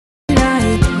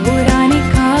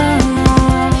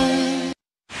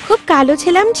খুব কালো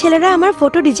ছিলাম, ছেলেরা আমার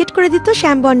ফটো রিজেক্ট করে দিত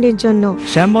শ্যাম বন্ডের জন্য।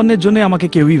 শ্যাম বন্ডের জন্য আমাকে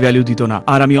কেউই ভ্যালু দিত না,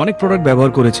 আর আমি অনেক প্রোডাক্ট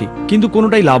ব্যবহার করেছি, কিন্তু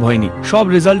কোনোটাই লাভ হয়নি। সব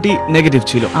রেজাল্টই নেগেটিভ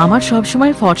ছিল। আমার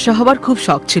সবসময় ফর্সা হবার খুব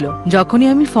শখ ছিল। যখনই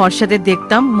আমি ফর্সাদের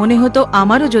দেখতাম মনে হতো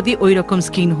আমারও যদি ওই রকম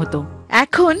স্কিন হতো।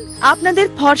 এখন আপনাদের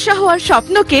ফর্সা হওয়ার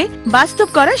স্বপ্নকে বাস্তব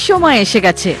করার সময় এসে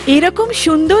গেছে। এরকম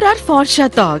সুন্দর আর ফর্সা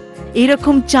ত্বক,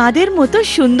 এরকম চাঁদের মতো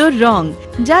সুন্দর রং,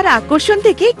 যার আকর্ষণ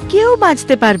থেকে কেউ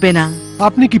বাঁচতে পারবে না।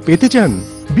 আপনি কি পেতে চান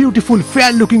বিউটিফুল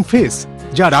ফেয়ার লুকিং ফেস,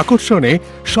 যার আকর্ষণে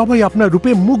সবাই আপনার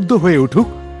রূপে মুগ্ধ হয়ে উঠুক?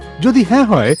 যদি হ্যাঁ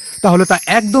হয়, তাহলে তা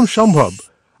একদম সম্ভব।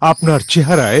 আপনার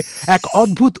চেহারায় এক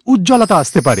অদ্ভুত উজ্জ্বলতা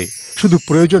আসতে পারে, শুধু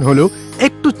প্রয়োজন হলো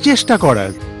একটু চেষ্টা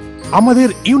করার। আমাদের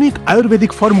ইউনিক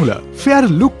আয়ুর্বেদিক ফর্মুলা ফেয়ার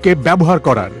লুককে ব্যবহার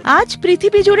করার। আজ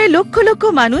পৃথিবী জুড়ে লক্ষ লক্ষ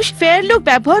মানুষ ফেয়ার লুক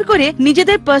ব্যবহার করে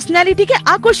নিজেদের পার্সোনালিটিকে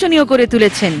আকর্ষণীয় করে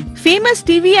তুলেছেন। Famous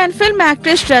TV and film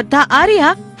actress শ্রদ্ধা আরিয়া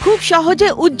খুব সহজে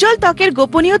উজ্জ্বল ত্বকের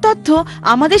গোপনীয় তথ্য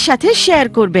আমাদের সাথে শেয়ার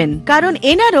করবেন, কারণ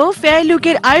এনারও ফেয়ার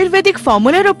লুকের আয়ুর্বেদিক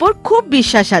ফর্মুলার ওপর খুব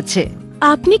বিশ্বাস আছে।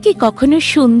 আপনি কি কখনো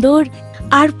সুন্দর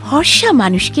আর ফর্সা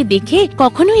মানুষকে দেখে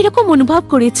কখনো এরকম অনুভব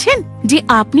করেছেন যে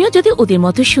আপনিও যদি ওদের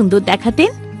মতো সুন্দর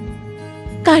দেখাতেন?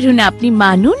 কারণ আপনি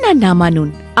মানুন আর না মানুন,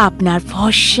 আপনার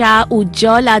ফর্সা,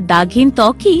 উজ্জ্বল আর দাগহীন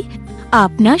ত্বকই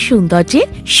আপনার সৌন্দর্যের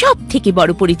সব থেকে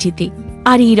বড় পরিচিতি।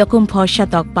 আর এইরকম ফর্সা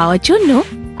ত্বক পাওয়ার জন্য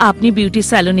আপনি বিউটি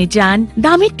স্যালনে যান,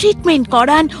 দামি ট্রিটমেন্ট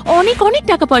করান, অনেক অনেক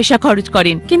টাকা পয়সা খরচ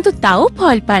করেন, কিন্তু তাও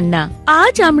ফল পান না।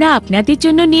 আজ আমরা আপনাদের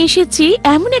জন্য নিয়ে এসেছি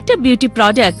এমন একটা বিউটি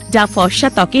প্রোডাক্ট যা ফর্সা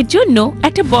ত্বকের জন্য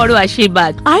একটা বড়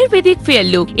আশীর্বাদ। আয়ুর্বেদিক ফেয়ার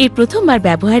লুক এর প্রথমবার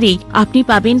ব্যবহারেই আপনি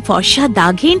পাবেন ফর্সা,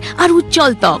 দাগহীন আর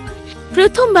উজ্জ্বল ত্বক।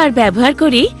 প্রথমবার ব্যবহার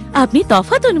করে আপনি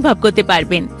তফাৎ অনুভব করতে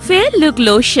পারবেন।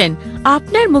 ফেয়ারলুকলোশন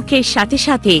আপনার মুখের সাথে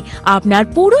সাথে আপনার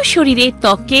পুরো শরীরের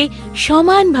ত্বককে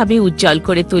সমানভাবে উজ্জ্বল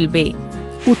করে তুলবে।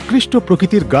 উৎকৃষ্ট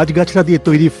প্রকৃতির গাছগাছড়া দিয়ে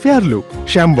তৈরি ফেয়ার লুক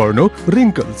শ্যামবর্ণ,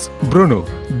 রিঙ্কলস, ব্রণ,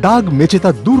 দাগ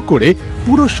মেচেতা দূর করে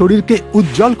পুরো শরীরকে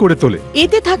উজ্জ্বল করে তোলে।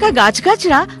 এতে থাকা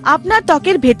গাছগাছরা আপনার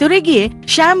ত্বকের ভেতরে গিয়ে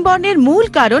শ্যাম বর্ণের মূল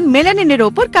কারণ মেলানিনের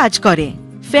ওপর কাজ করে।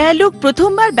 ফেয়ার লুক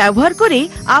প্রথমবার ব্যবহার করেই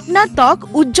আপনার ত্বক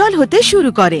উজ্জ্বল হতে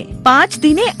শুরু করে। 5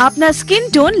 দিনে আপনার স্কিন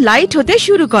টোন লাইট হতে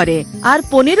শুরু করে, আর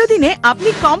 15 দিনে আপনি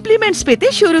কমপ্লিমেন্টস পেতে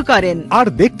শুরু করেন। আর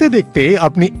দেখতে দেখতে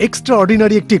আপনি এক্সট্রা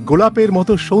অর্ডিনারি একটি গোলাপের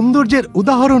মতো সৌন্দর্যের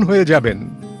উদাহরণ হয়ে যাবেন।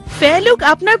 ফেয়ার লুক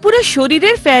আপনার পুরো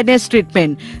শরীরের ফেয়ারনেস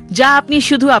ট্রিটমেন্ট, যা আপনি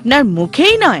শুধু আপনার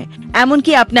মুখেই নয়,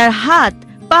 এমনকি আপনার হাত,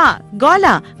 পা,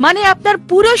 গলা, মানে আপনার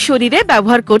পুরো শরীরে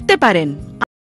ব্যবহার করতে পারেন।